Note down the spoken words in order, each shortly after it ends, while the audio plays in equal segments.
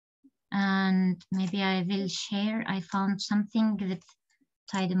and maybe I will share. I found something with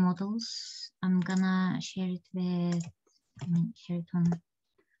tidy models. I'm gonna share it with, share it on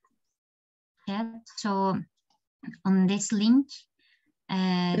chat. So on this link,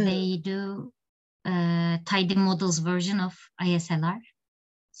 they do tidy models version of ISLR.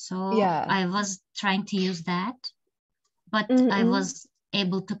 So Yeah. I was trying to use that, but I was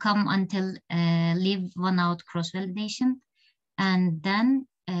able to come until leave one out cross validation, and then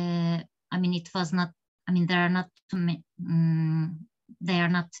I mean it was not. I mean there are not too many. They are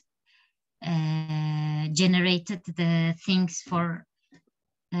not generated the things for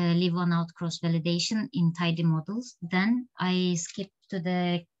leave one out cross validation in tidy models. Then I skipped to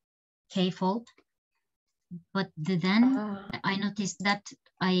the k-fold, but then I noticed that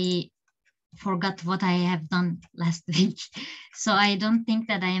I forgot what I have done last week. So I don't think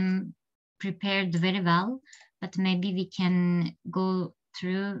that I am prepared very well, but maybe we can go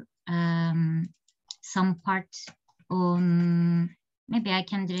through some part on, maybe I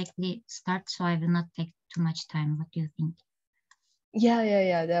can directly start so I will not take too much time. What do you think?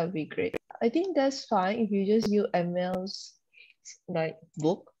 Yeah, that would be great. I think that's fine if you just use Emil's like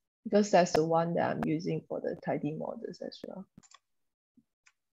book, because that's the one that I'm using for the tidy models as well.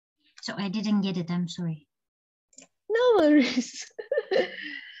 So I didn't get it, I'm sorry. No worries.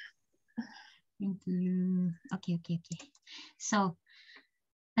 Thank you. Okay. So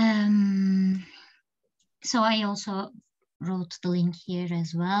so I also wrote the link here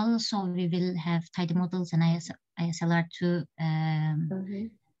as well. So we will have tidy models and ISLR2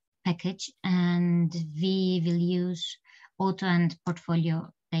 package, and we will use auto and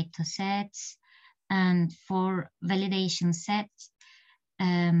portfolio data sets. And for validation sets,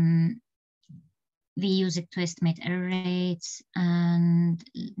 we use it to estimate error rates, and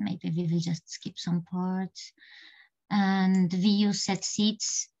maybe we will just skip some parts. And we use set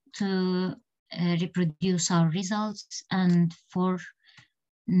seeds to reproduce our results. And for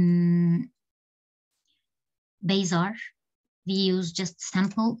BaseR, we use just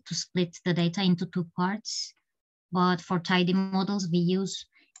sample to split the data into 2 parts. But for tidy models, we use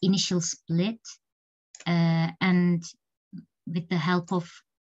initial split, and with the help of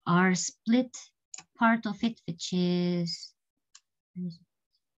R split part of it, which is,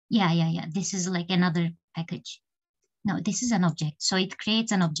 yeah. This is like another package. No, this is an object. So it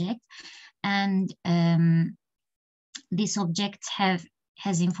creates an object, and this object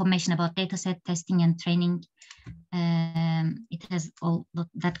has information about dataset testing and training. It has all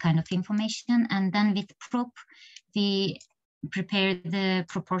that kind of information. And then with prop, we prepare the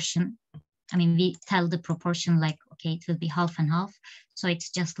proportion. I mean, we tell the proportion like, okay, it will be half and half. So it's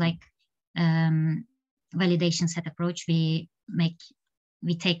just like validation set approach. We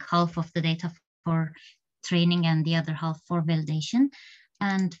take half of the data for training and the other half for validation.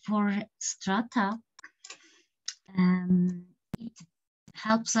 And for Strata, it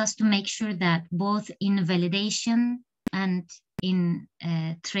helps us to make sure that both in validation and in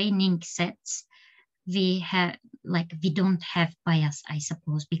training sets, we don't have bias, I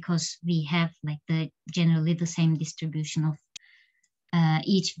suppose, because we have like generally the same distribution of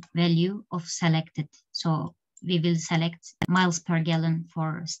each value of selected. So we will select miles per gallon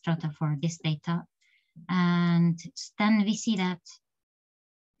for Strata for this data. And then we see that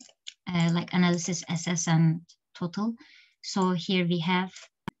like analysis, SS, and total. So here we have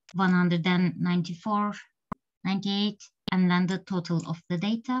 194, 98, and then the total of the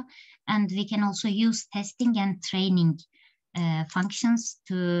data. And we can also use testing and training functions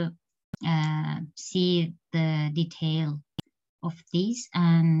to see the detail of these.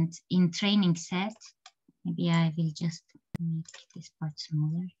 And in training set, maybe I will just make this part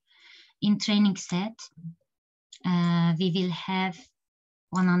smaller. In training set, we will have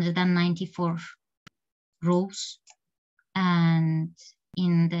 194 rows, and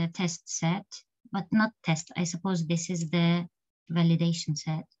in the test set, but not test, I suppose this is the validation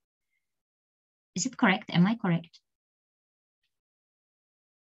set. Is it correct? Am I correct?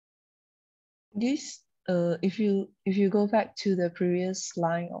 This, if you go back to the previous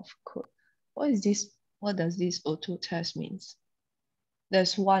line of code, what is this? What does this auto test means?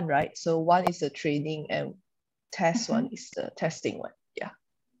 There's one, right? So one is the training and test one is the testing one. Yeah,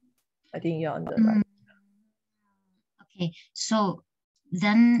 I think you're on the right. Okay, so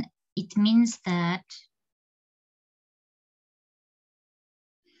then it means that,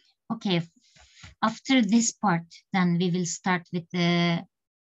 okay, after this part, then we will start with the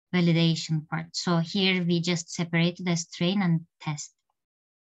validation part. So here we just separated as train and test.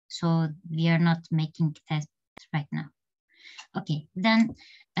 So we are not making tests right now. Okay, then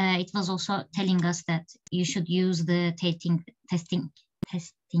it was also telling us that you should use the testing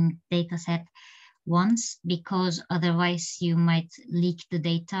testing data set once, because otherwise you might leak the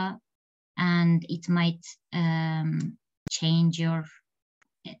data and it might change your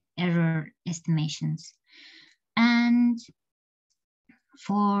error estimations. And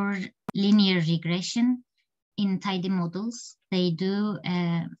for linear regression in tidy models, they do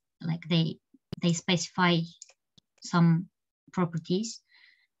like they specify some properties,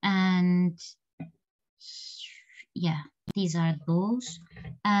 and yeah, these are those.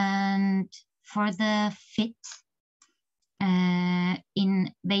 And for the fit,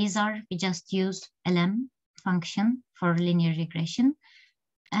 in Bayes-R, we just use LM function for linear regression,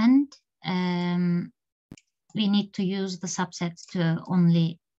 and we need to use the subsets to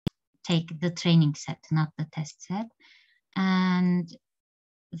only take the training set, not the test set. And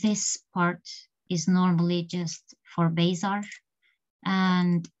this part is normally just for Bayes-R.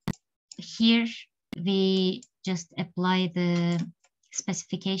 And here we just apply the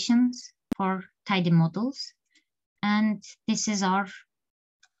specifications for tidy models. And this is our,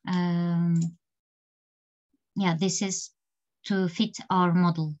 this is to fit our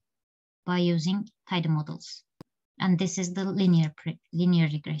model by using tidy models. And this is the linear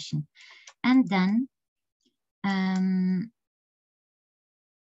regression. And then,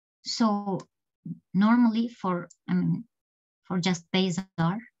 so normally for just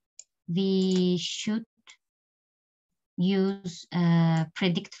Bayes-R, we should use a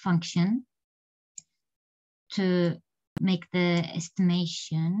predict function to make the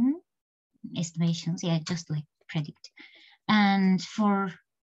estimations, yeah, just like predict. And for,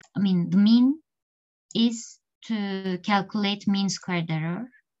 the mean is to calculate mean squared error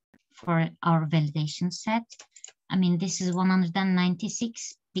for our validation set. This is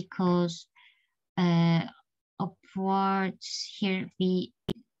 196 because upwards here we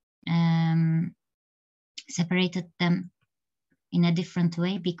separated them in a different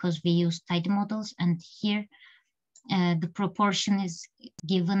way because we use tidy models, and here the proportion is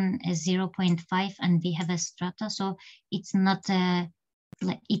given as 0.5 and we have a strata, so it's not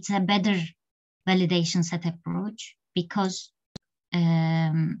it's a better validation set approach, because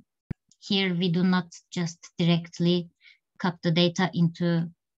here we do not just directly cut the data into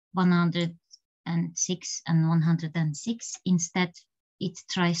 106 and 106. Instead, it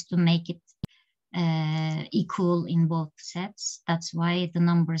tries to make it equal in both sets. That's why the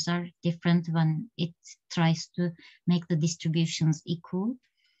numbers are different when it tries to make the distributions equal.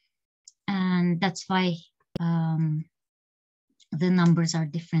 And that's why the numbers are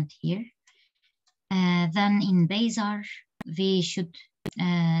different here. Then in Bayes-R, we should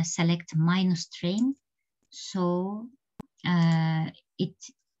select minus train. So it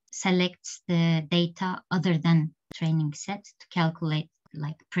selects the data other than training set to calculate,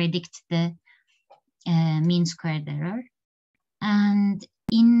 like predict the mean squared error. And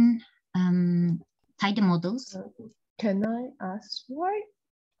in tidy models, can I ask why,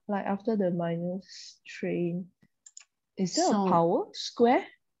 like after the minus train, is there a power square?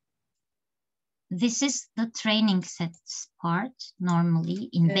 This is the training sets part normally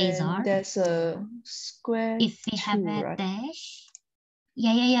in Bayes-R. There's a square. If we have a right? dash,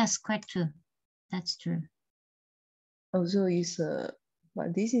 yeah, square 2. That's true. Also, is a,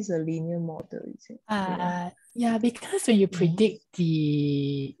 but this is a linear model, is it? Yeah, because when you predict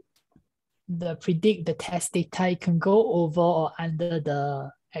the test data, it can go over or under the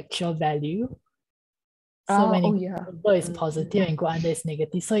actual value. So when over is positive and go under is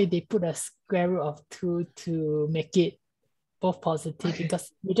negative. So they put a square root of 2 to make it both positive,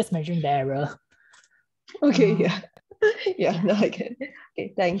 because we're just measuring the error. Okay, yeah, now I get it.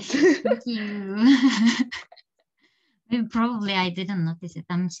 Okay, thanks. Thank you. Probably I didn't notice it.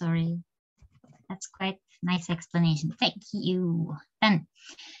 I'm sorry. That's quite nice explanation. Thank you.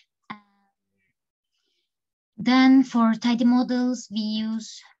 Then for tidy models, we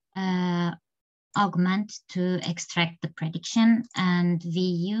use augment to extract the prediction, and we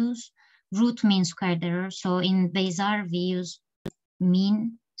use root mean squared error. So in Bayes-R, we use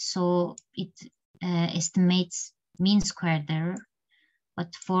mean, so it estimates mean squared error.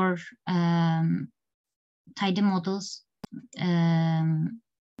 But for tidy models,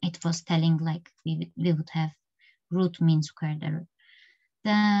 it was telling like we would have root mean squared error.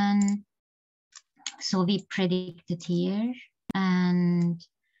 Then, so we predicted here, and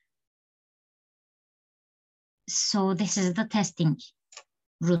so this is the testing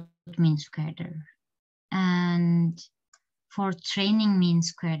root mean squared error. And for training mean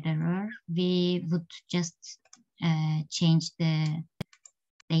squared error, we would just change the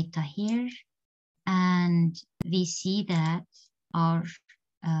data here, and we see that our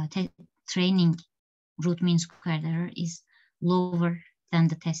training root mean squared error is lower than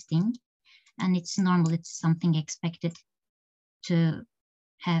the testing. And it's normal, it's something expected to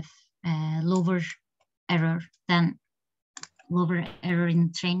have lower error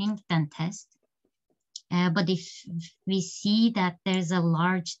in training than test. But if we see that there's a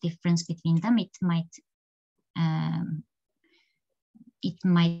large difference between them, it might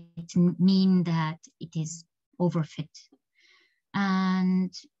mean that it is overfit.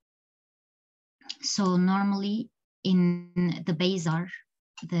 And so normally in the BASR,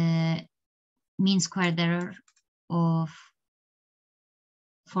 the mean squared error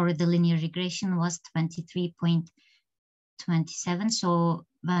for the linear regression was 23.27. So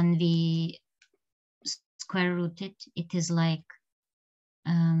when we square root it, it is like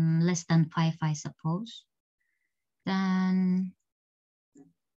less than 5, I suppose. Then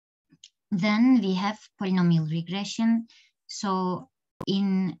we have polynomial regression. So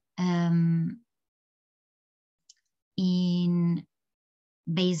in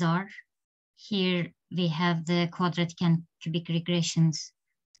BASR, here we have the quadratic and cubic regressions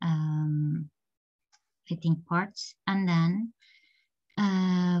fitting parts. And then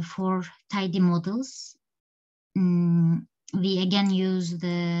for tidy models, we again use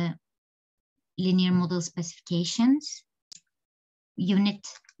the linear model specifications Yönet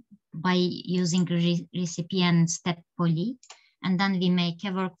by using recipe and step poly. And then we make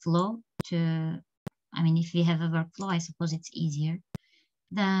a workflow to, I mean, if we have a workflow, I suppose it's easier.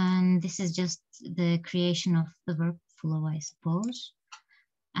 Then this is just the creation of the workflow, I suppose.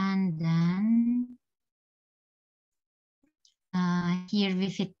 And then here we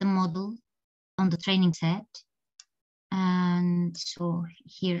fit the model on the training set. And so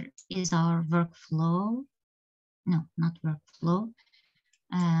here is our workflow. No, not workflow.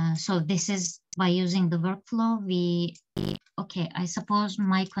 So this is by using the workflow, okay, I suppose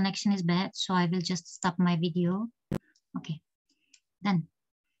my connection is bad, so I will just stop my video. Okay, then.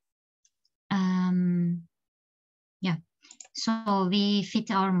 Yeah, so we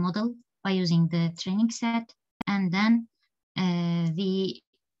fit our model by using the training set, and then we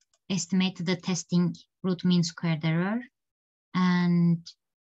estimate the testing root mean squared error. And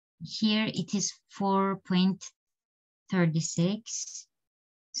here it is 4.36.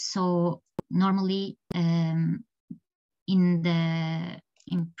 So normally in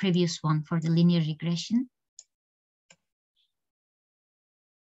previous one for the linear regression,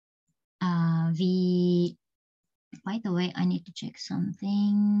 by the way, I need to check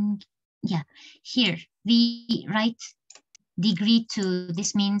something. Yeah, here we write degree 2.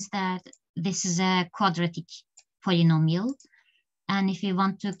 This means that this is a quadratic polynomial. And if we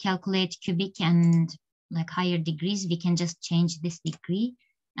want to calculate cubic and like higher degrees, we can just change this degree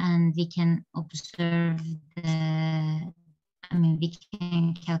and we can observe we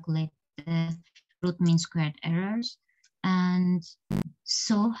can calculate the root mean squared errors. And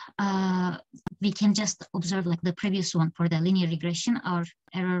so we can just observe like the previous one for the linear regression, our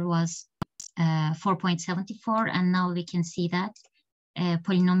error was 4.74, and now we can see that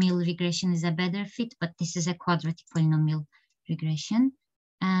polynomial regression is a better fit, but this is a quadratic polynomial regression.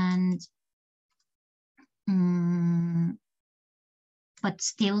 And but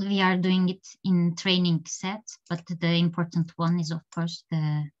still we are doing it in training set, but the important one is of course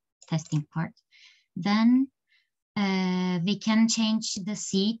the testing part. Then we can change the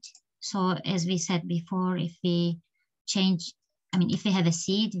seed. So as we said before, if we change, if we have a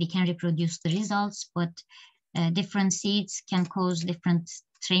seed, we can reproduce the results, but different seeds can cause different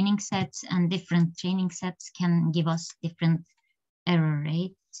training sets, and different training sets can give us different error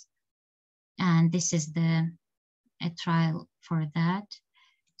rates. And this is a trial for that.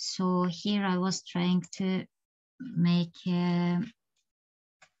 So here I was trying to make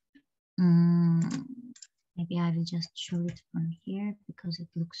maybe I will just show it from here because it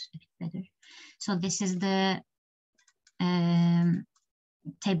looks a bit better. So this is the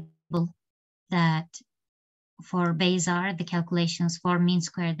table that for BASR, the calculations for mean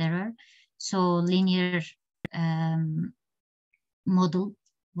squared error. So linear model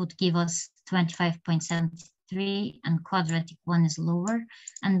would give us 25.73, and quadratic one is lower,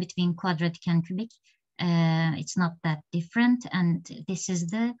 and between quadratic and cubic it's not that different. And this is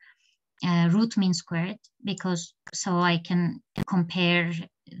the root mean squared, because so I can compare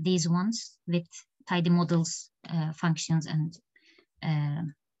these ones with tidy models functions, and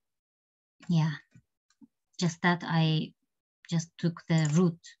yeah, just that I just took the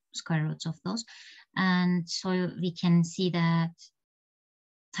square roots of those. And so we can see that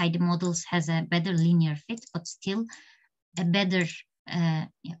tidy models has a better linear fit, but still a better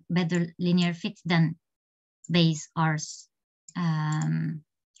linear fit than BASR's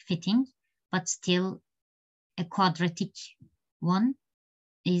fitting, but still a quadratic one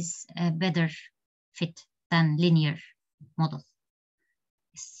is a better fit than linear model.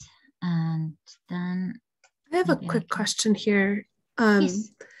 Yes. And then I have a quick question here. Yes.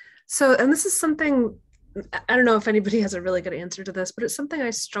 So, and this is something, I don't know if anybody has a really good answer to this, but it's something I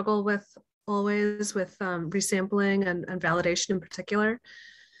struggle with always with resampling and validation in particular.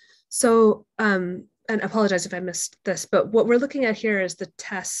 So, and I apologize if I missed this, but what we're looking at here is the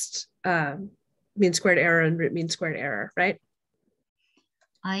test mean squared error and root mean squared error, right?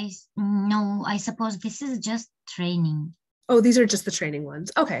 No, I suppose this is just training. Oh, these are just the training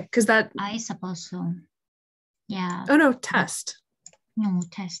ones. Okay, because that. I suppose so. Yeah. Oh no, test. No,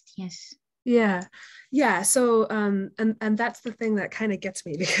 test, yes. Yeah. So, and that's the thing that kind of gets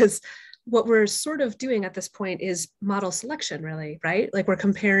me, because what we're sort of doing at this point is model selection, really, right? Like we're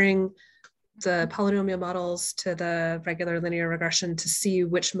comparing the polynomial models to the regular linear regression to see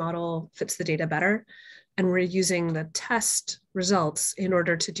which model fits the data better. And we're using the test results in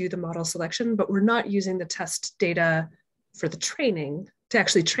order to do the model selection, but we're not using the test data for the training to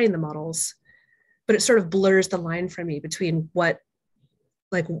actually train the models. But it sort of blurs the line for me between what,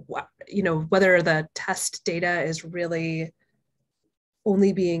 you know, whether the test data is really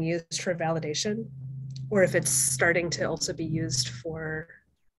only being used for validation, or if it's starting to also be used for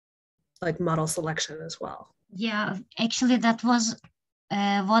like model selection as well. Yeah, actually that was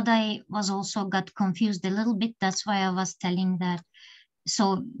what I was also got confused a little bit. That's why I was telling that.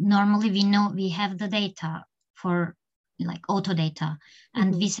 So normally we know we have the data for like auto data,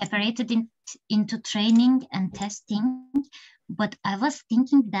 and we separated it into training and testing. But I was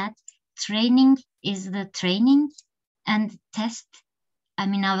thinking that training is the training and test. I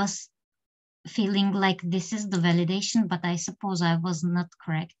mean, I was feeling like this is the validation, but I suppose I was not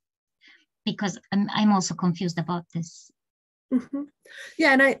correct, because I'm also confused about this.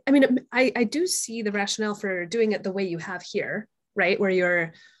 Yeah, and I mean, I do see the rationale for doing it the way you have here, right? Where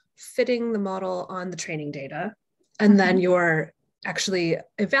you're fitting the model on the training data, and then you're actually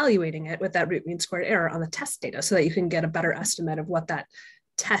evaluating it with that root mean squared error on the test data so that you can get a better estimate of what that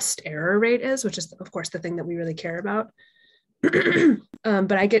test error rate is, which is, of course, the thing that we really care about.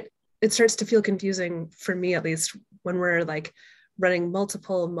 But it starts to feel confusing for me, at least, when we're like running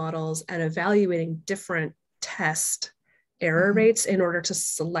multiple models and evaluating different test error rates in order to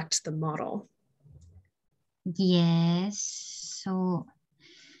select the model. Yes. So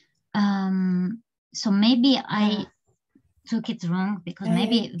maybe I took it wrong, because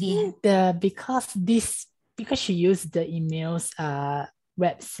maybe because she used the email's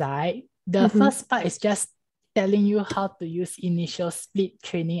website, the first part is just telling you how to use initial split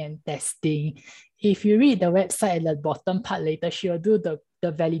training and testing. If you read the website at the bottom part later, she'll do the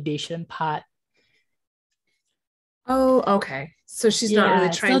validation part. Oh, okay. So she's not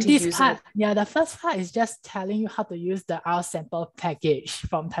really trying to use it. Yeah, the first part is just telling you how to use the R sample package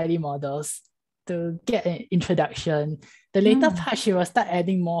from Tidy Models to get an introduction. The later part, she will start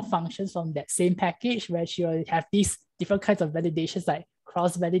adding more functions from that same package, where she will have these different kinds of validations, like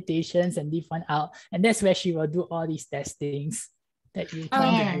cross validations, and leave one out. And that's where she will do all these testings that you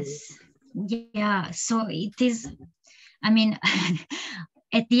can do. Yeah, so it is, I mean,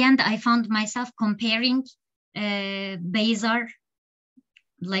 at the end, I found myself comparing Bayes-R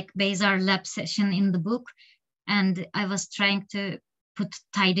lab session in the book, and I was trying to put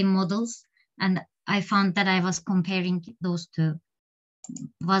tidy models, and I found that I was comparing those two.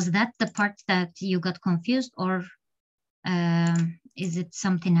 Was that the part that you got confused, or is it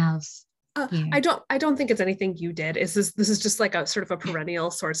something else? I don't think it's anything you did. This is just like a sort of a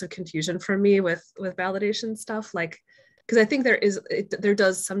perennial source of confusion for me with validation stuff, like, because I think there's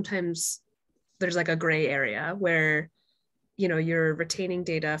like a gray area where, you know, you're retaining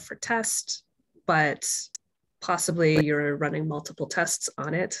data for test, but possibly you're running multiple tests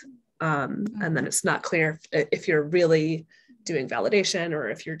on it. And then it's not clear if you're really doing validation or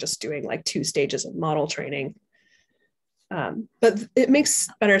if you're just doing like 2 stages of model training. But it makes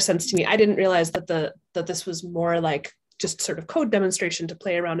better sense to me. I didn't realize that this was more like just sort of code demonstration to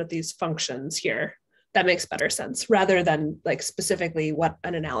play around with these functions here. That makes better sense, rather than like specifically what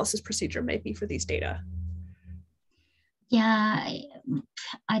an analysis procedure might be for these data. Yeah,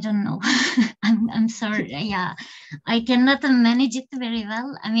 I don't know. I'm sorry. Yeah, I cannot manage it very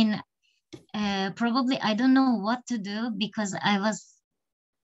well. I mean, probably I don't know what to do, because I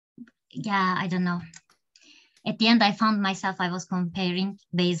don't know. At the end, I found myself, I was comparing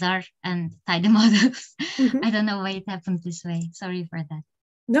Bayes-R and tidy models. I don't know why it happened this way. Sorry for that.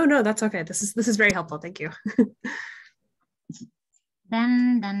 No, that's okay. This is very helpful. Thank you.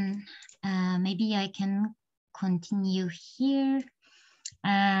 Then maybe I can continue here.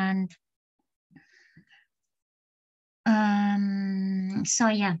 And So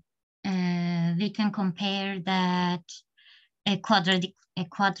yeah, we can compare that a quadratic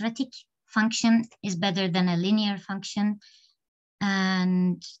function is better than a linear function,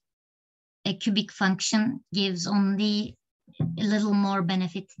 and a cubic function gives only a little more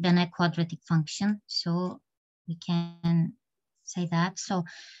benefit than a quadratic function. So we can say that. So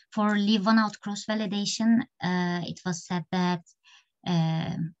for leave one out cross validation, it was said that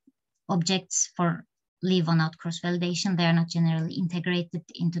objects for leave one out cross validation, they are not generally integrated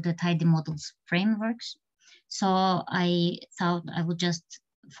into the tidy models frameworks. So I thought I would just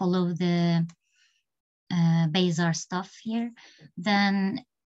follow the Bayes-R stuff here. Then,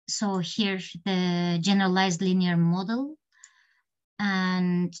 so here the generalized linear model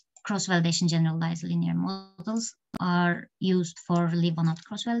and cross-validation generalized linear models are used for leave one out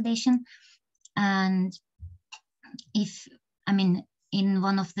cross-validation. And if, I mean, in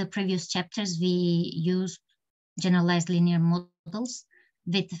one of the previous chapters, we used generalized linear models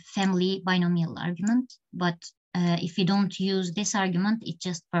with family binomial argument. But if we don't use this argument, it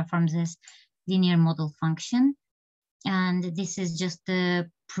just performs as linear model function. And this is just the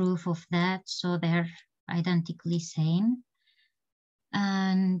proof of that. So they're identically same.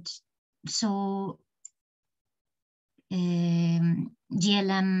 And so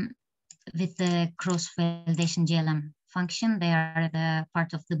GLM with the cross-validation GLM function, they are the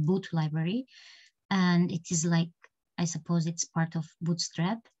part of the boot library. And it is like, I suppose it's part of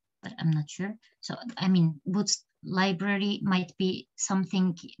Bootstrap, but I'm not sure. So, I mean, Bootstrap library might be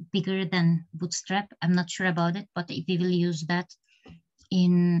something bigger than Bootstrap. I'm not sure about it, but we will use that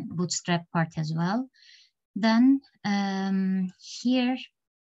in Bootstrap part as well. Then here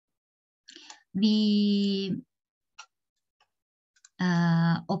we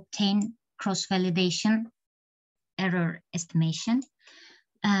obtain cross-validation error estimation.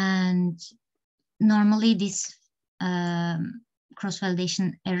 And normally this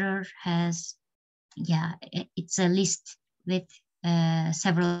cross-validation error has, yeah, it's a list with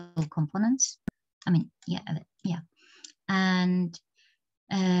several components. I mean, yeah. And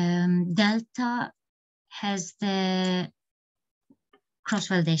delta has the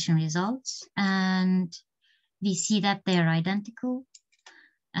cross-validation results, and we see that they are identical.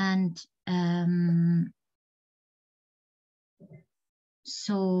 And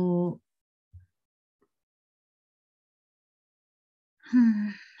so,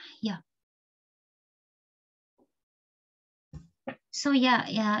 yeah. So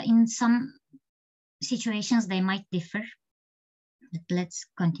yeah, in some situations they might differ, but let's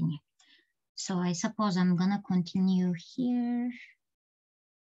continue. So I suppose I'm gonna continue here.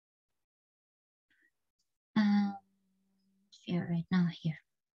 Here right now here.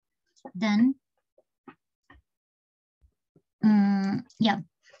 Then, yeah,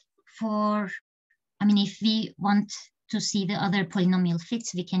 I mean, if we want to see the other polynomial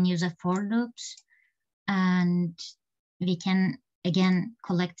fits, we can use a for loops, and we can again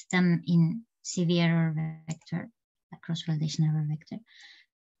collect them in CV error vector, a cross-validation error vector.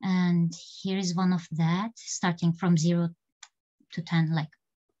 And here is one of that, starting from 0 to 10, like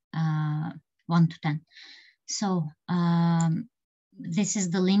 1 to 10. So this is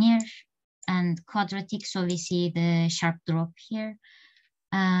the linear and quadratic, so we see the sharp drop here.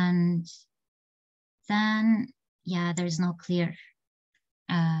 And then, yeah, there is no clear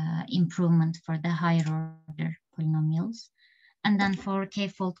improvement for the higher order polynomials. And then for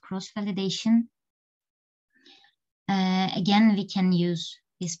k-fold cross-validation, again, we can use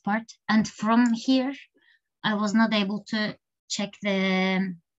this part. And from here, I was not able to check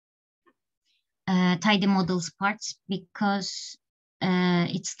the tidy models parts because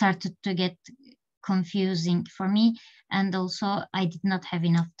it started to get confusing for me. And also I did not have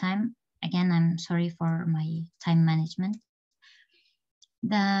enough time. Again, I'm sorry for my time management.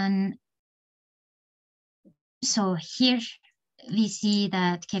 Then, so here we see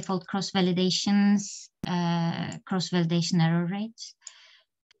that k-fold cross-validations, cross-validation error rates,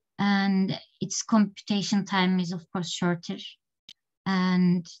 and its computation time is of course shorter.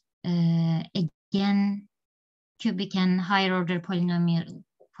 And again, cubic and higher order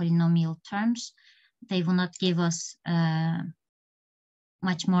polynomial terms, they will not give us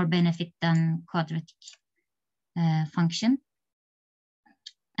much more benefit than quadratic function.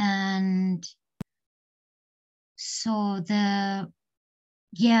 And so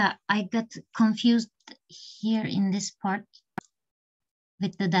yeah, I got confused here in this part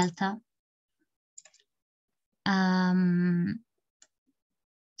with the delta.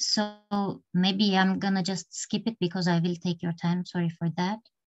 So maybe I'm gonna just skip it because I will take your time, sorry for that.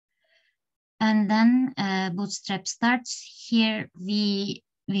 And then Bootstrap starts. Here we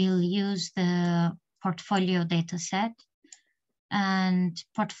will use the portfolio data set, and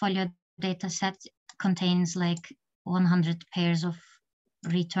portfolio data set contains like 100 pairs of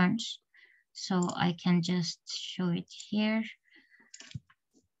returns. So I can just show it here.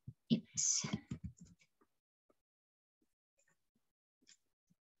 It's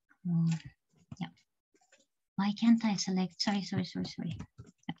yeah. Why can't I select? Sorry.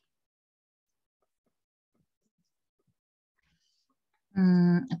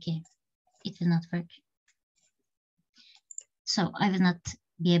 Okay, it will not work. So I will not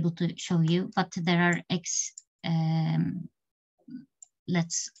be able to show you, but there are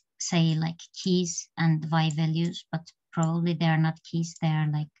let's say like keys and Y values, but probably they are not keys, they are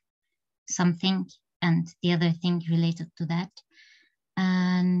like something and the other thing related to that.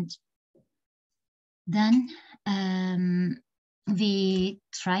 And then we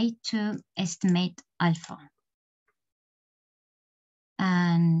try to estimate alpha.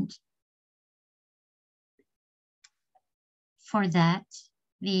 And for that,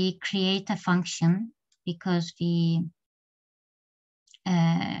 we create a function because we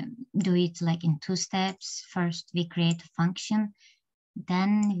do it like in 2 steps. First, we create a function,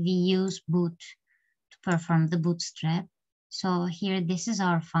 then we use boot to perform the bootstrap. So here, this is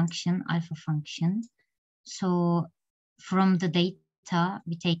our function, alpha function. So from the data,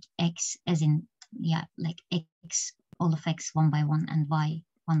 we take x as in, yeah, like x, all of x 1 by 1 and y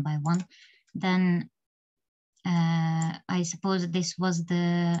 1 by 1. Then I suppose this was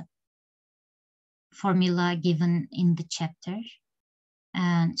the formula given in the chapter.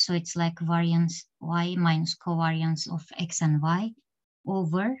 And so it's like variance y minus covariance of x and y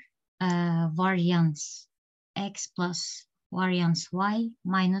over variance x plus variance y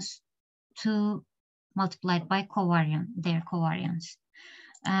minus 2 multiplied by covariance, their covariance.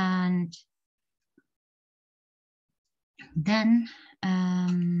 And then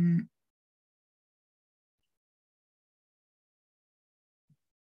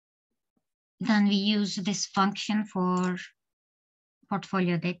we use this function for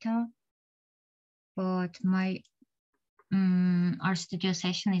portfolio data, but my RStudio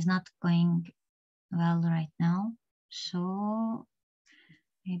session is not going well right now. So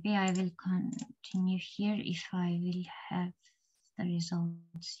maybe I will continue here if I will have the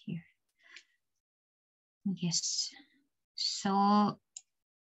results here. Yes. So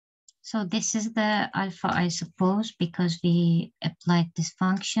this is the alpha, I suppose, because we applied this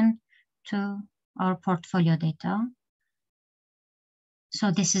function to our portfolio data. So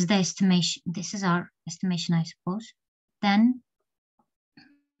this is the estimation. This is our estimation, I suppose. Then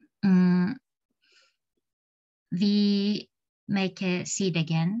we make a seed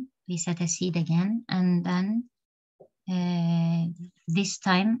again. We set a seed again, and then this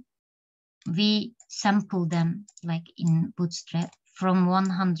time we sample them like in Bootstrap from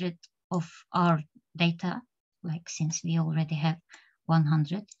 100 of our data, like since we already have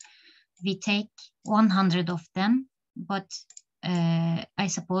 100. We take 100 of them, but I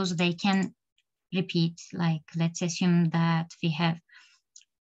suppose they can repeat, like let's assume that we have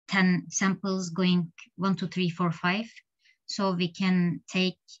 10 samples going 1, 2, 3, 4, 5. So we can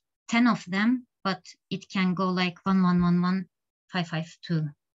take 10 of them, but it can go like 1, 1, 1, 1, 5, 5, 2.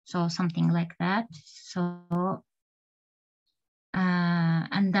 So something like that. So,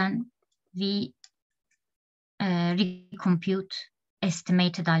 and then we recompute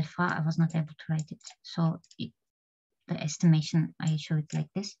estimated alpha. I was not able to write it. So the estimation, I show it like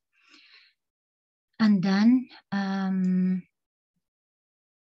this. And then I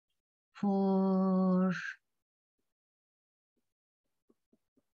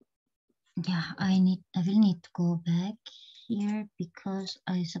will need to go back here because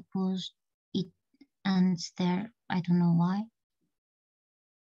I suppose it ends there. I don't know why.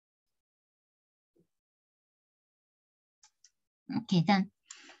 Okay, then.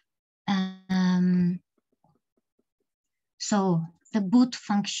 So the boot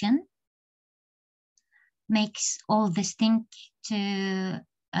function makes all this thing to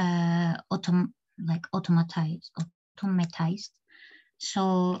automatized.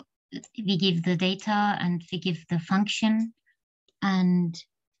 So we give the data and we give the function, and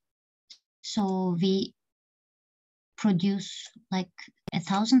so we produce like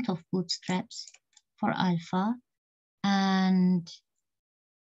 1,000 of bootstraps for alpha, and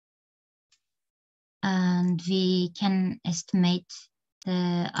we can estimate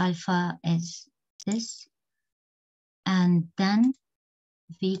the alpha as this, and then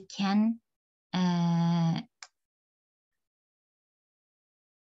we can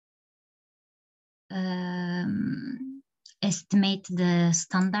estimate the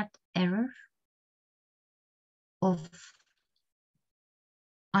standard error of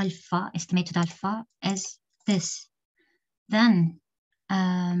alpha, estimated alpha, as this. Then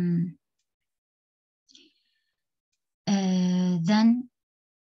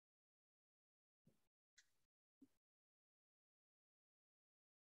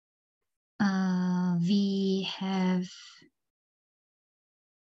we have,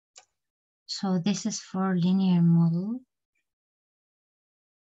 so this is for linear model.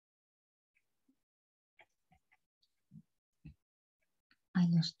 I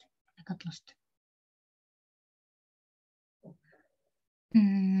got lost.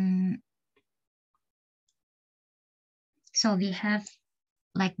 So we have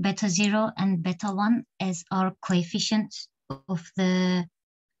like beta 0 and beta 1 as our coefficients of the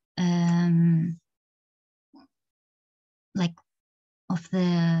of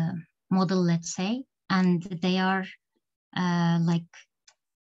the model, let's say, and they are like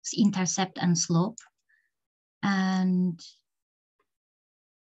intercept and slope. And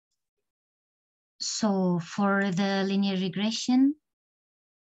so for the linear regression,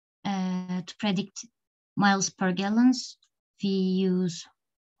 to predict miles per gallons, we use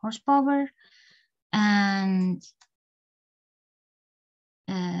horsepower, and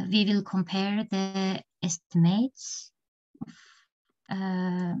we will compare the estimates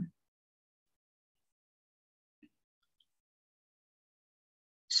of,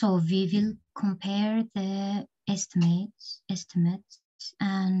 so we will compare the estimates,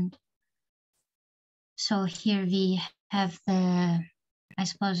 and so here we have the, I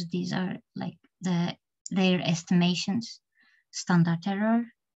suppose these are like their estimations, standard error,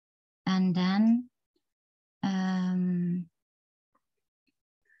 and then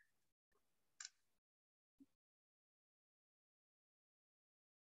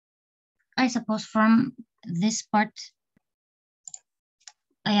I suppose from this part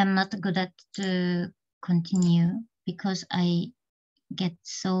I am not good at to continue because I get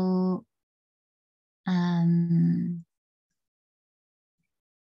so I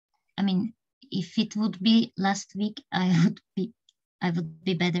mean, if it would be last week, I would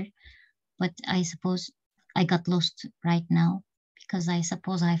be better. But I suppose I got lost right now because I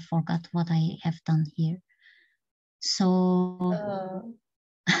suppose I forgot what I have done here. So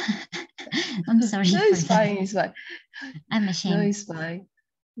I'm sorry. No, it's fine. It's fine. I'm ashamed. No, it's fine.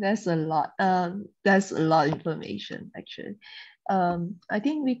 That's a lot. That's a lot of information actually. I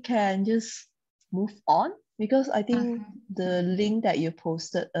think we can just move on because I think the link that you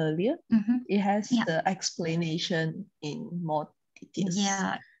posted earlier, it has the explanation in more details.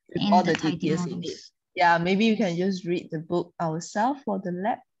 Yeah, with all the details in it. Yeah, maybe we can just read the book ourselves for the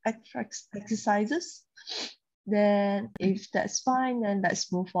lab exercises. Then if that's fine, then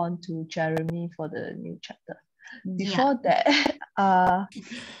let's move on to Jeremy for the new chapter. Before that,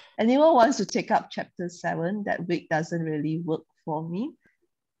 anyone wants to take up chapter 7? That week doesn't really work for me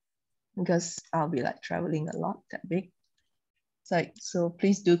because I'll be like traveling a lot that week. So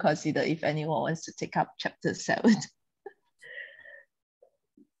please do consider if anyone wants to take up chapter 7.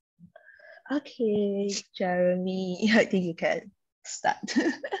 Okay, Jeremy, I think you can start.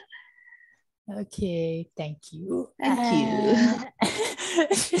 Okay, thank you. Thank you.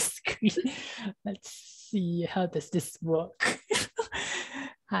 Let's see, how does this work?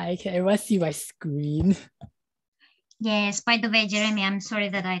 Hi, can everyone see my screen? Yes, by the way, Jeremy, I'm sorry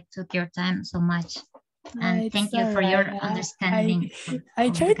that I took your time so much. And thank you for your understanding.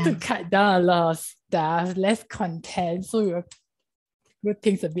 I tried to cut down a lot of stuff, less content, so we will do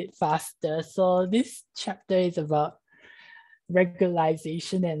things a bit faster. So this chapter is about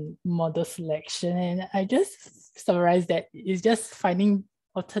regularization and model selection. And I just summarized that it's just finding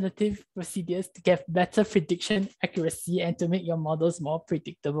alternative procedures to get better prediction accuracy and to make your models more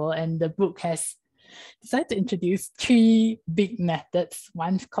predictable. And the book has decided to introduce 3 big methods,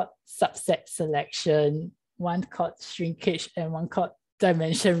 one called subset selection, one called shrinkage, and one called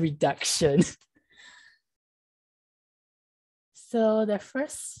dimension reduction. So the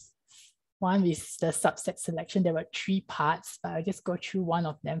first one is the subset selection. There were 3 parts, but I'll just go through one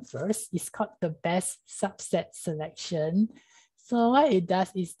of them first. It's called the best subset selection. So what it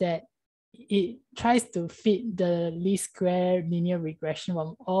does is that it tries to fit the least square linear regression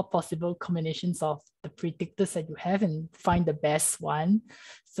from all possible combinations of the predictors that you have and find the best one.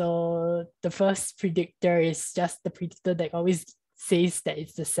 So the first predictor is just the predictor that always says that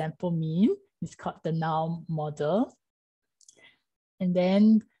it's the sample mean. It's called the null model. And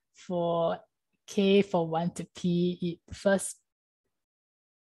then for K for 1 to P, it first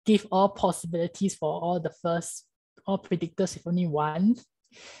give all possibilities for all predictors with only 1,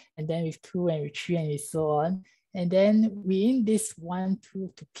 and then with 2 and with 3 and with so on. And then within this 1,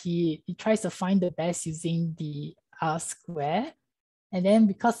 2 to P, it tries to find the best using the R square. And then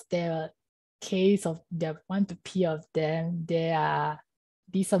because there are case of there 1 to p of them, there are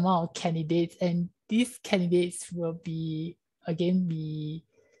this amount of candidates, and these candidates will be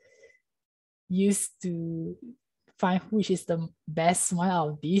used to find which is the best one out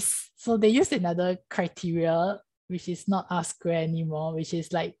of these. So they use another criteria, which is not R square anymore, which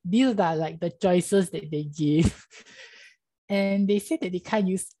is like, these are like the choices that they give. And they say that they can't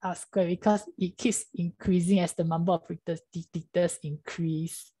use R square because it keeps increasing as the number of predictors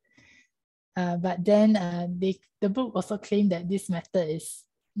increase. But then the book also claimed that this method is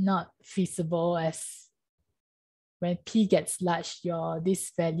not feasible, as when P gets large,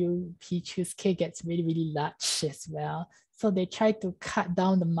 this value P choose K gets really, really large as well. So they try to cut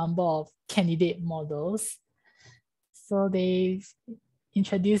down the number of candidate models. So they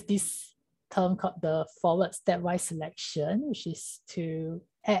introduced this term called the forward stepwise selection, which is to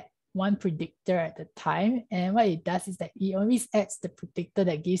add one predictor at a time. And what it does is that it always adds the predictor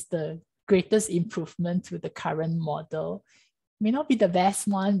that gives the greatest improvement to the current model. May not be the best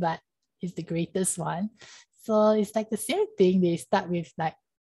one, but it's the greatest one. So it's like the same thing. They start with like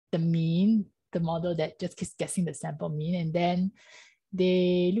the mean, the model that just keeps guessing the sample mean, and then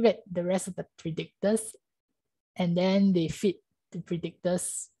they look at the rest of the predictors, and then they fit the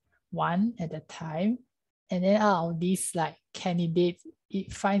predictors one at a time. And then out of these like candidates,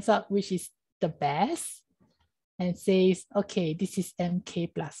 it finds out which is the best and says, okay, this is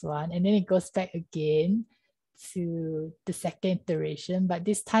MK plus 1. And then it goes back again to the second iteration, but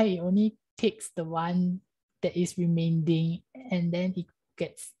this time it only picks the one that is remaining, and then it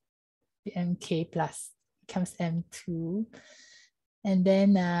gets the MK plus, becomes M2. And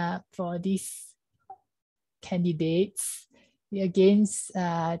then for these candidates, we again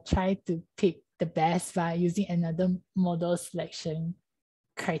try to pick the best by using another model selection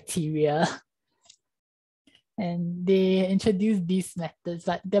criteria. And they introduce these methods,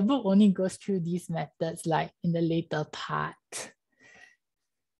 but the book only goes through these methods like in the later part.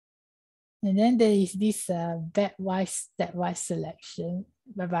 And then there is this stepwise selection,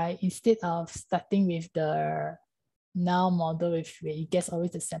 whereby instead of starting with the null model, where it gets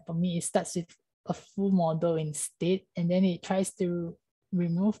always the sample mean, it starts with a full model instead, and then it tries to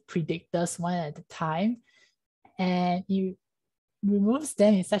remove predictors one at a time, and it removes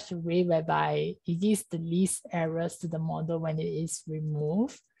them in such a way whereby it gives the least errors to the model when it is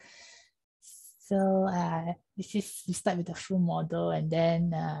removed. So this is, you start with a full model, and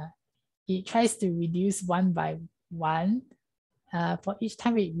then it tries to reduce one by one. For each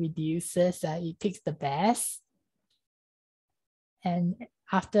time it reduces, it picks the best. And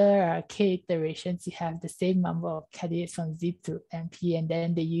after k iterations, you have the same number of candidates from Z to MP, and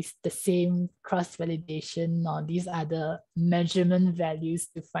then they use the same cross-validation or these other measurement values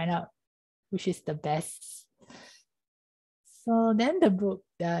to find out which is the best. So then the book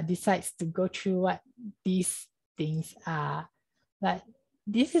decides to go through what these things are. But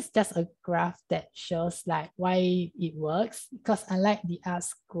this is just a graph that shows like why it works, because unlike the R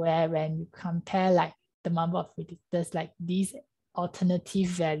square, when you compare like the number of predictors, like these alternative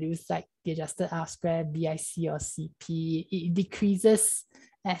values like the adjusted R square, BIC or CP, it decreases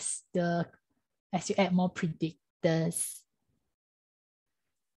as you add more predictors.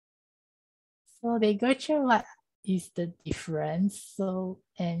 So they go through what is the difference,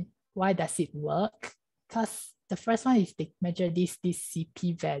 and why does it work? Because the first one is they measure this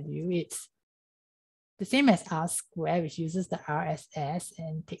CP value. It's the same as R square, which uses the RSS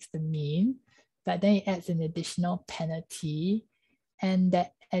and takes the mean, but then it adds an additional penalty. And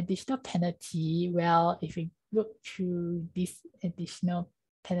that additional penalty, well, if we look through this additional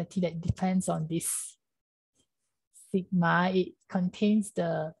penalty that depends on this sigma, it contains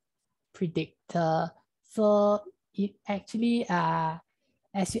the predictor. So it actually,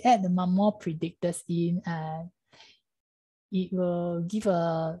 as you add the more predictors in, it will give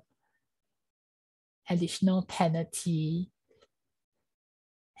a additional penalty.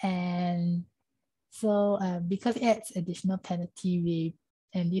 And so because it adds additional penalty,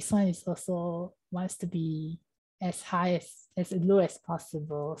 and this one is also wants to be as high as low as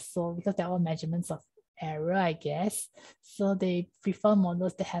possible. So because they're all measurements of error, I guess. So they prefer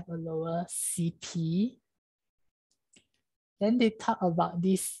models that have a lower CP. Then they talk about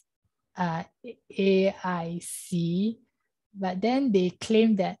this AIC, but then they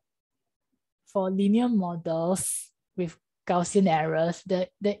claim that for linear models with Gaussian errors, the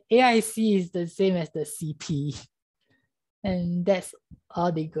AIC is the same as the CP. And that's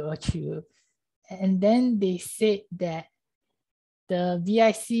all they go through. And then they said that the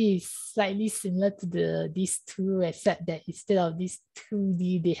VIC is slightly similar to these two, except that instead of these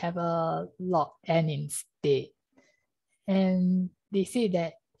 2D, they have a log n instead. And they say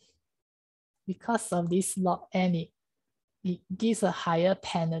that because of this log n, it gives a higher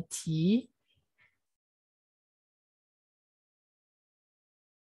penalty.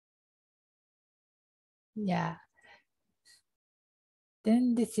 Yeah.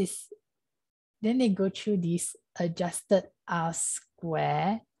 Then they go through this adjusted R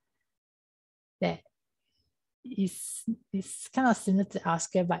square that is kind of similar to R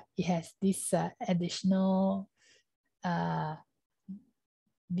square, but it has this additional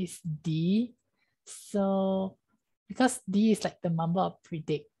this D. So because D is like the number of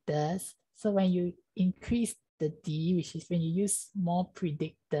predictors, so when you increase the D, which is when you use more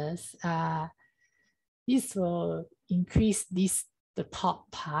predictors, this will increase the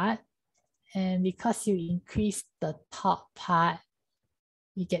top part. And because you increase the top part,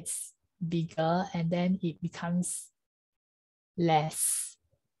 it gets bigger and then it becomes less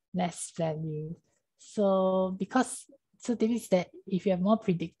value. So this means that if you have more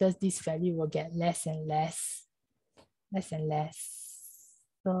predictors, this value will get less and less.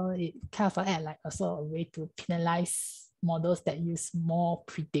 So it kind of add like also a way to penalize models that use more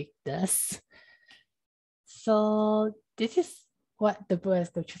predictors. So this is what the book has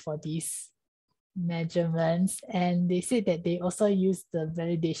go through for these measurements, and they said that they also use the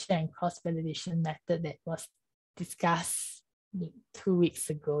validation and cross-validation method that was discussed 2 weeks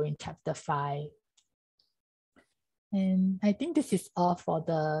ago in chapter 5. And I think this is all for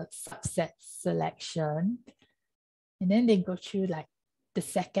the subset selection. And then they go through like the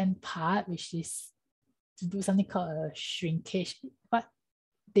second part, which is to do something called a shrinkage. But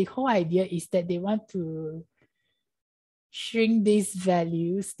the whole idea is that they want to shrink these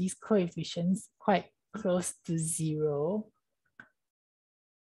values, these coefficients, quite close to 0.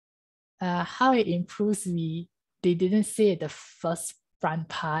 How it improves, they didn't say the first front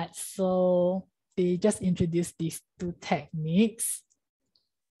part, so they just introduced these 2 techniques.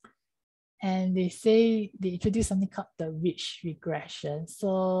 And they say they introduced something called the ridge regression.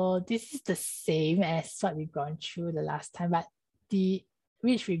 So this is the same as what we've gone through the last time, but the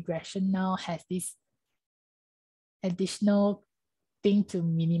ridge regression now has this additional thing to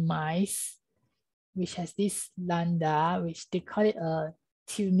minimize, which has this lambda, which they call it a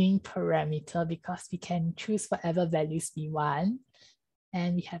tuning parameter because we can choose whatever values we want.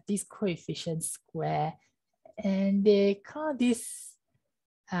 And we have this coefficient square. And they call this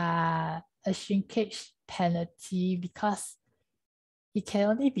a shrinkage penalty because it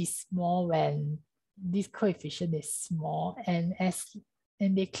can only be small when this coefficient is small. And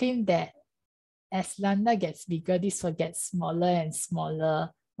they claim that as lambda gets bigger, this will get smaller and smaller,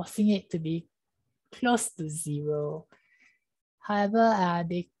 forcing it to be close to 0. However,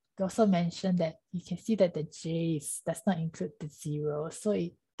 they also mentioned that you can see that the J does not include the 0, so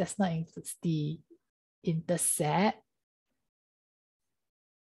it does not include the intercept.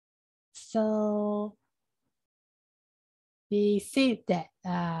 So they say that,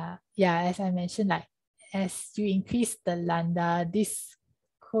 as I mentioned, like as you increase the lambda, this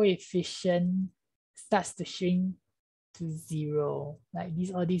coefficient starts to shrink to 0. Like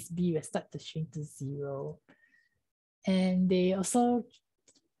all these B will start to shrink to 0. And they also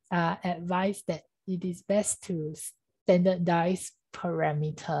advise that it is best to standardize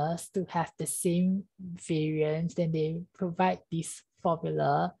parameters to have the same variance. Then they provide this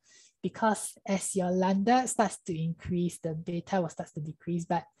formula because as your lambda starts to increase, the beta will start to decrease.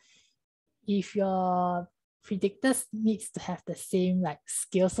 But if your predictors needs to have the same like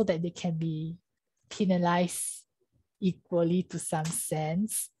scale so that they can be penalized equally to some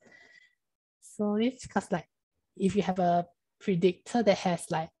sense. So it's because like if you have a predictor that has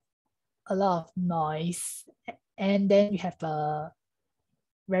like a lot of noise and then you have a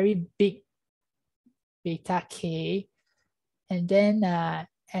very big beta k, and then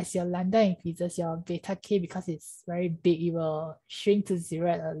as your lambda increases, your beta k, because it's very big, it will shrink to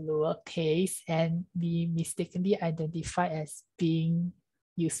 0 at a lower pace and be mistakenly identified as being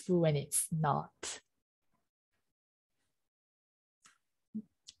useful when it's not.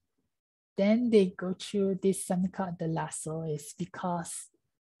 Then they go through this something called the lasso. Is because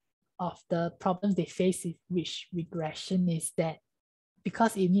of the problems they face with ridge regression is that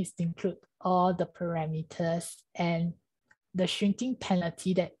because it needs to include all the parameters, and the shrinking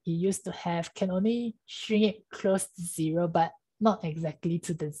penalty that it used to have can only shrink it close to 0, but not exactly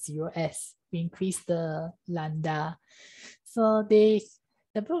to the 0 as we increase the lambda. So the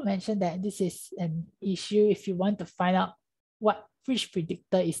book mentioned that this is an issue if you want to find out which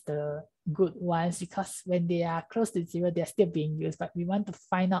predictor is the good ones, because when they are close to 0, they're still being used, but we want to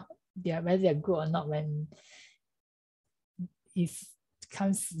find out whether they're good or not when it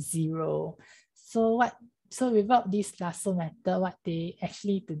becomes 0. So what so without this lasso method, what they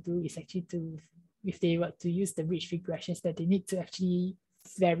actually to do is actually to, if they were to use the ridge regressions, that they need to actually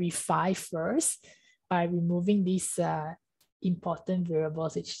verify first by removing these important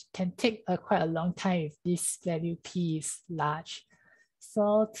variables, which can take quite a long time if this value p is large.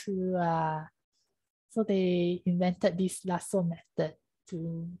 So so they invented this lasso method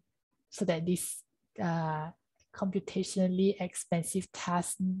so that this computationally expensive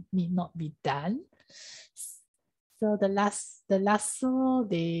task need not be done. So the lasso,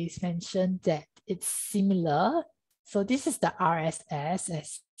 they mentioned that it's similar. So this is the RSS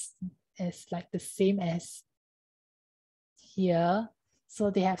as like the same as here.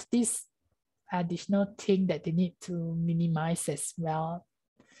 So they have this additional thing that they need to minimize as well.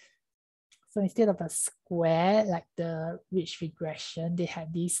 So instead of a square, like the ridge regression, they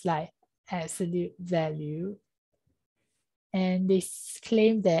have this like absolute value. And they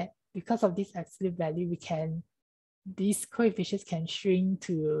claim that because of this absolute value, these coefficients can shrink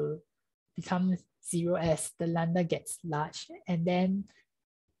to become 0 as the lambda gets large. And then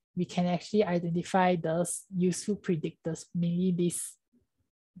we can actually identify those useful predictors, mainly these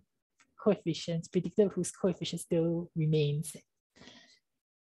coefficients, predictor whose coefficient still remains.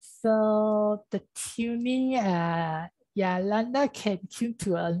 So the tuning, lambda can tune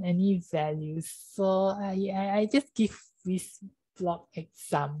to any values. So I just give this block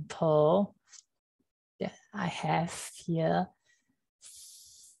example that I have here.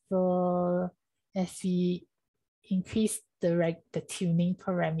 So as we increase the tuning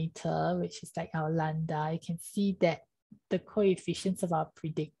parameter, which is like our lambda, you can see that the coefficients of our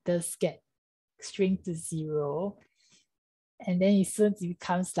predictors get shrink to 0. And then it soon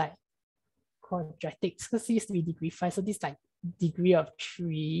becomes like quadratic, because it used to be degree 5, so this is like degree of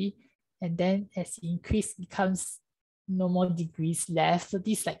 3. And then as you increase, it becomes no more degrees left. So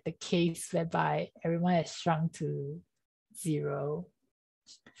this is like the case whereby everyone has shrunk to 0.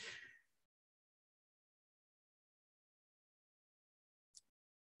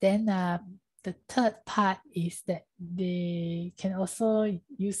 Then the third part is that they can also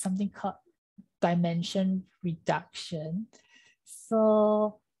use something called dimension reduction.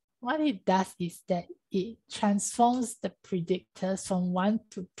 So what it does is that it transforms the predictors from 1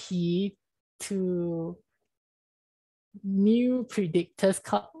 to p to new predictors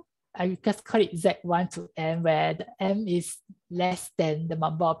called, I just call it Z1 to M, where the M is less than the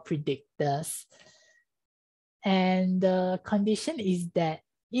number of predictors. And the condition is that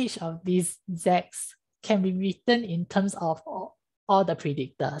each of these Z's can be written in terms of all the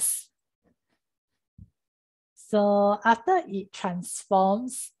predictors. So after it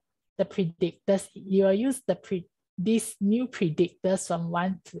transforms the predictors, you will use these new predictors from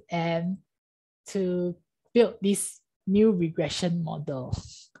 1 to M to build this new regression model.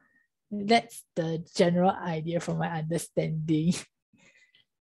 That's the general idea from my understanding.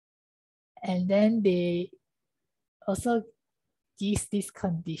 And then they also give this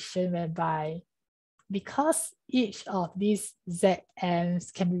condition whereby because each of these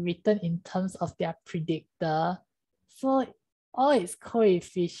ZMs can be written in terms of their predictor, so all its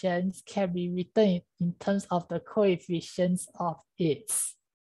coefficients can be written in terms of the coefficients of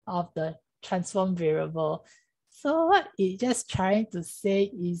the transform variable. So what it's just trying to say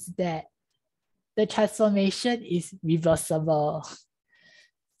is that the transformation is reversible.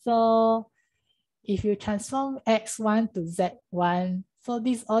 So if you transform x1 to z1, so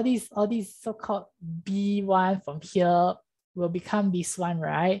all these so-called b1 from here will become this one,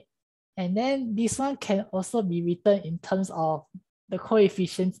 right? And then this one can also be written in terms of the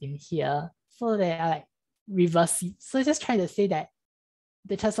coefficients in here. So they are like reversible. So just trying to say that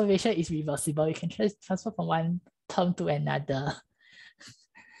the transformation is reversible. You can transfer from one term to another.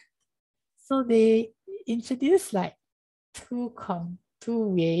 So they introduce like two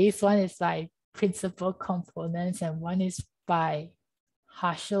ways. One is by principal components and one is by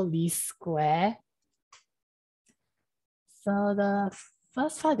partial least square. So the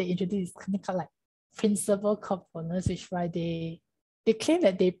first part they introduce is kind of like principal components, which why they claim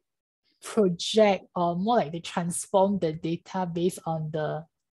that they project, or more like they transform the data based on the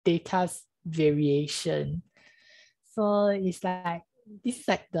data's variation. So it's like, this is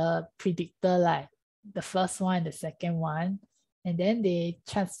like the predictor, like the first one, the second one. And then they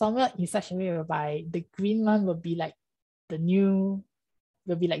transform it in such a way whereby the green one will be like the new,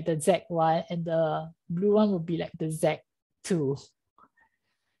 will be like the Z1, and the blue one will be like the Z2.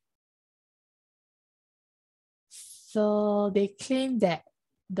 So they claim that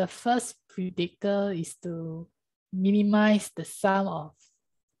the first predictor is to minimize the sum of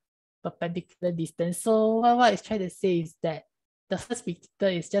perpendicular distance. So what it's trying to say is that the first predictor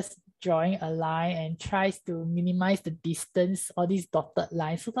is just drawing a line and tries to minimize the distance, all these dotted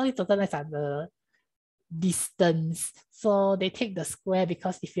lines. So all these dotted lines are the distance. So they take the square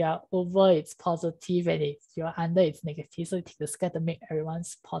because if you are over, it's positive, and if you're under, it's negative. So they take the square to make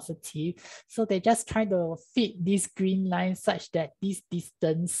everyone's positive. So they just try to fit these green lines such that this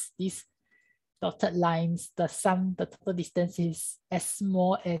distance, these dotted lines, the total distance is as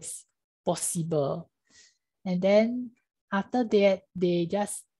small as possible. And then after that, they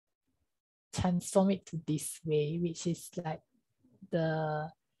just transform it to this way, which is like the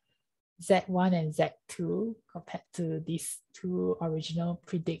Z1 and Z2 compared to these two original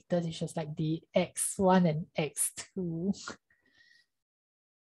predictors, which is like the X1 and X2.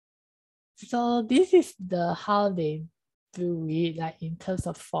 So this is the how they do it, like in terms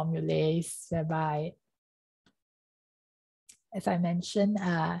of formulas, whereby, as I mentioned,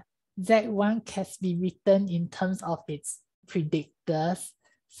 Z1 can be written in terms of its predictors.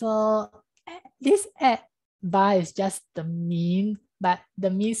 So this at bar is just the mean, but the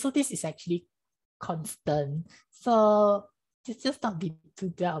mean, so this is actually constant. So it's just not be too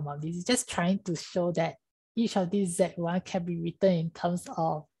dwell about this. It's just trying to show that each of these Z1 can be written in terms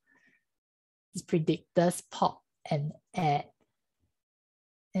of these predictors, pop and add.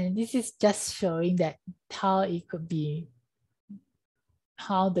 And this is just showing that how it could be,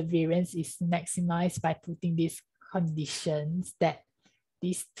 how the variance is maximized by putting these conditions that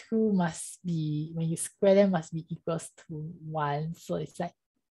these two must be, when you square them, must be equals to 1. So it's like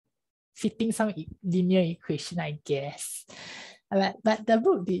fitting some linear equation, I guess. But the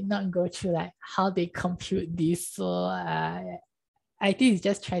book did not go through like how they compute this. So I think it's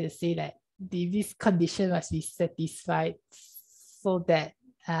just trying to say that this condition must be satisfied so that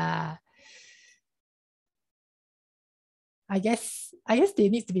I guess they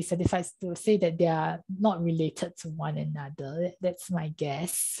need to be satisfied to say that they are not related to one another. That's my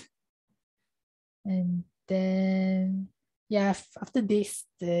guess. And then, yeah, after this,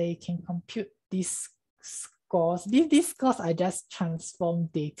 they can compute these scores. These scores are just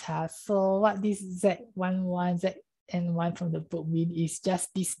transformed data. So what this Z11, Zn1 from the book mean is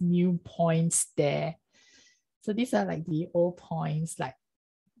just these new points there. So these are like the old points, like,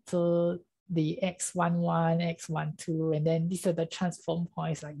 so the X11, X12, and then these are the transform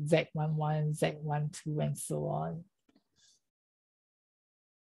points like Z11, Z12, and so on.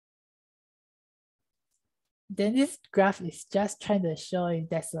 Then this graph is just trying to show if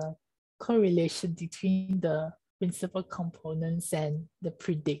there's a correlation between the principal components and the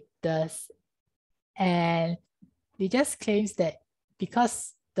predictors. And it just claims that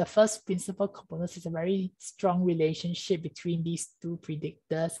because the first principal components is a very strong relationship between these two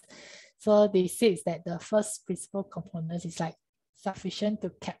predictors, so they say that the first principal component is like sufficient to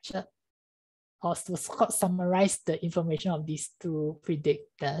capture or to summarize the information of these two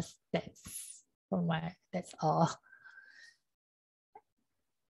predictors. That's all.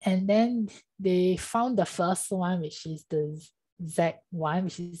 And then they found the first one, which is the Z1,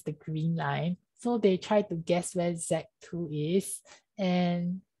 which is the green line. So they try to guess where Z2 is.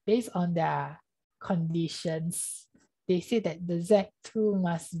 And based on their conditions, they say that the Z2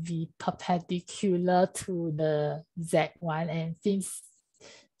 must be perpendicular to the Z1. And since,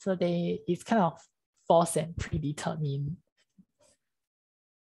 so it's kind of false and predetermined.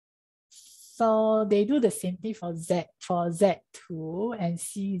 So they do the same thing for Z2 and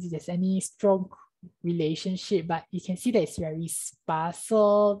see if there's any strong relationship, but you can see that it's very sparse.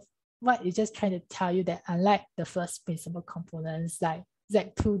 So what it's just trying to tell you that unlike the first principal components, like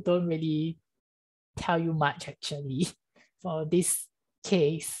Z2 don't really tell you much actually for this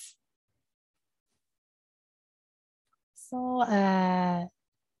case. So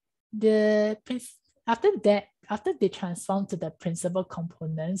after they transform to the principal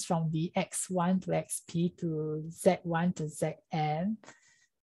components from the X1 to XP to Z1 to Zn,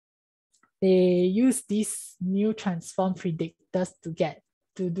 they use these new transform predictors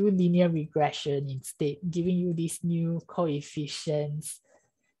to do linear regression instead, giving you these new coefficients.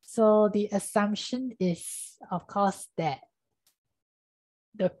 So the assumption is, of course, that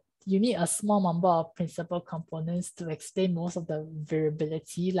you need a small number of principal components to explain most of the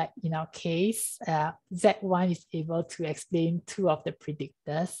variability. Like in our case, Z1 is able to explain 2 of the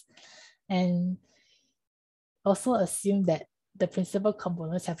predictors, and also assume that the principal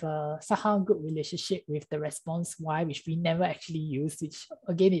components have a somehow good relationship with the response Y, which we never actually use, which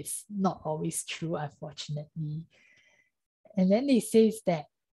again, it's not always true, unfortunately. And then it says that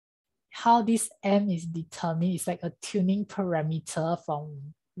how this M is determined is like a tuning parameter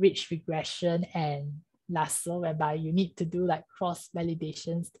from ridge regression and lasso, whereby you need to do like cross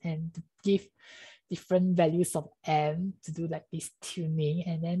validations and to give different values of M to do like this tuning,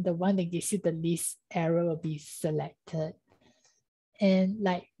 and then the one that gives you the least error will be selected. And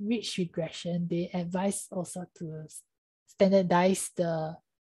like ridge regression, they advise also to standardize the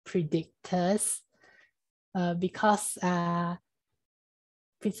predictors because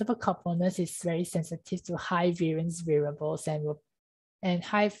principal components is very sensitive to high variance variables, and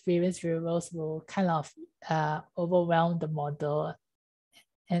high variance variables will kind of overwhelm the model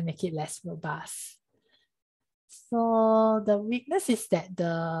and make it less robust. So the weakness is that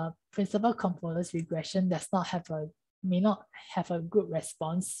the principal components regression may not have a good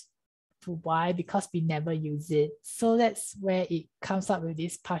response to Y because we never use it. So that's where it comes up with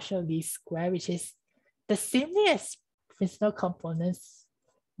this partial least square, which is the same thing as principal components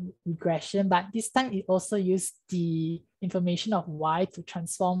regression, but this time it also used the information of Y to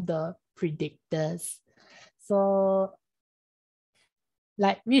transform the predictors. So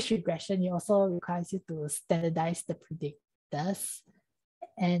like ridge regression, it also requires you to standardize the predictors,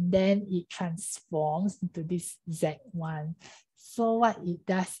 and then it transforms into this Z1. So what it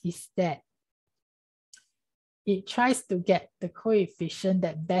does is that it tries to get the coefficient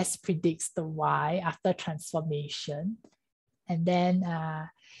that best predicts the Y after transformation, and then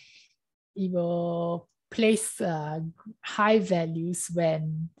it will place high values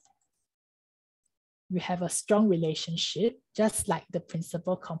when we have a strong relationship, just like the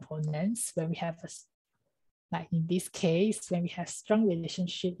principal components. When we have like in this case, when we have strong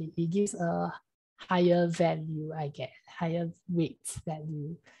relationship, it gives a higher value, I guess, higher weight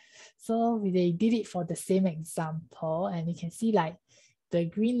value. So they did it for the same example, and you can see like the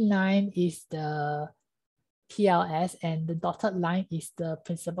green line is the PLS and the dotted line is the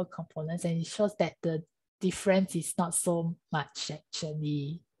principal components, and it shows that the difference is not so much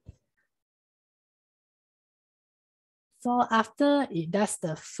actually. So after it does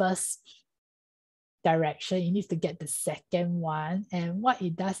the first direction, it needs to get the second one. And what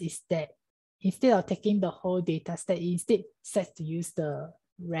it does is that instead of taking the whole data set, it instead sets to use the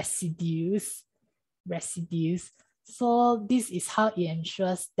residues. So this is how it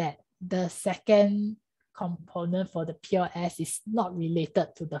ensures that the second component for the PLS is not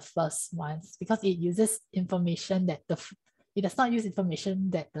related to the first ones, because it uses information that it does not use information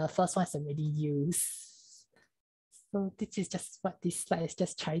that the first one is already used. So this is just what this slide is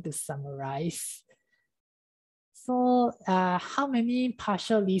just trying to summarize. So how many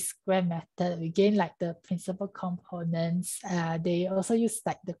partial least square method? Again, like the principal components, they also use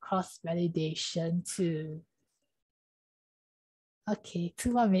like the cross validation to, okay,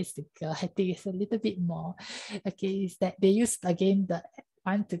 2 more minutes to go. I think it's a little bit more. Okay, is that they use again the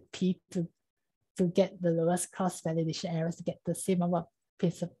 1 to P to get the lowest cross validation errors to get the same number of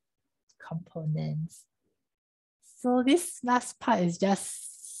principal components. So this last part is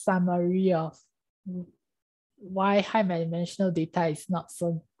just summary of why high dimensional data is not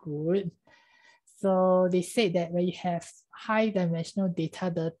so good. So they say that when you have high dimensional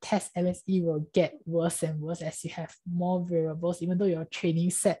data, the test MSE will get worse and worse as you have more variables, even though your training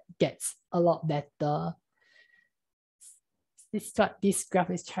set gets a lot better. This is what this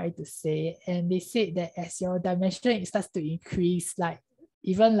graph is trying to say. And they say that as your dimension starts to increase, like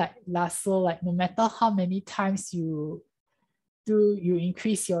even like lasso, like no matter how many times you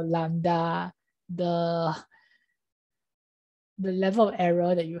increase your lambda, the level of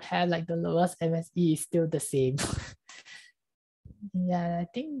error that you have, like the lowest MSE is still the same. Yeah, I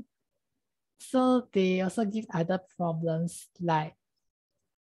think so. They also give other problems, like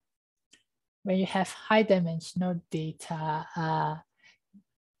when you have high dimensional data,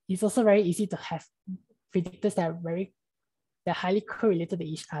 it's also very easy to have predictors that are highly correlated to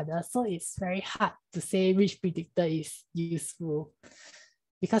each other. So it's very hard to say which predictor is useful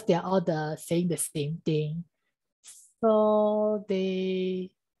because they are all saying the same thing. So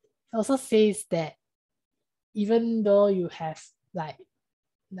they also says that even though you have like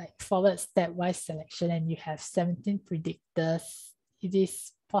forward stepwise selection and you have 17 predictors, it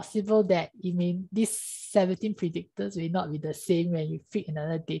is possible that these 17 predictors will not be the same when you fit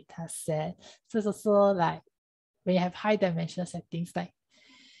another data set. So it's also like when you have high dimensional settings, like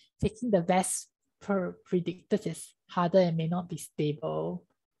picking the best per predictors is harder and may not be stable.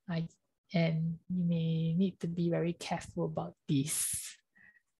 And you may need to be very careful about this.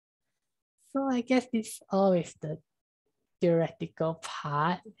 So I guess this is all with the theoretical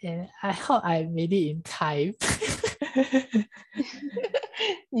part, and I hope I made it in time.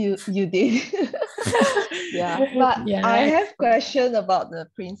 You did. Yeah, but yeah, I have question about the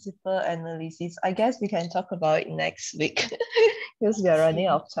principal analysis. I guess we can talk about it next week because we are running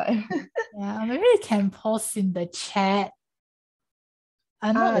out of time. Yeah, maybe you can post in the chat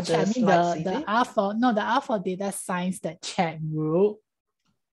Not the chat, I mean slides, the R for data science, that chat group.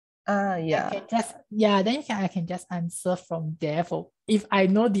 Yeah. I can just, yeah, then I can just answer from there for if I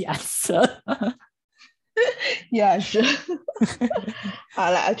know the answer. Yeah, sure.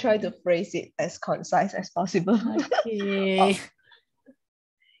 I try to phrase it as concise as possible. Okay.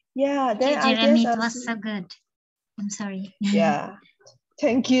 Yeah, then Thank you, I Jeremy. guess It was so good. I'm sorry. yeah.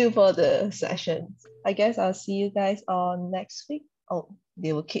 Thank you for the session. I guess I'll see you guys on next week. Oh,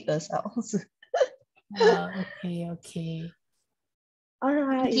 they will kick us out. Okay. All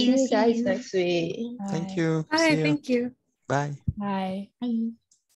right. Thank See you. you See guys you. next week. Thank Bye. you. Bye, See you. thank you. Bye. Bye. Bye.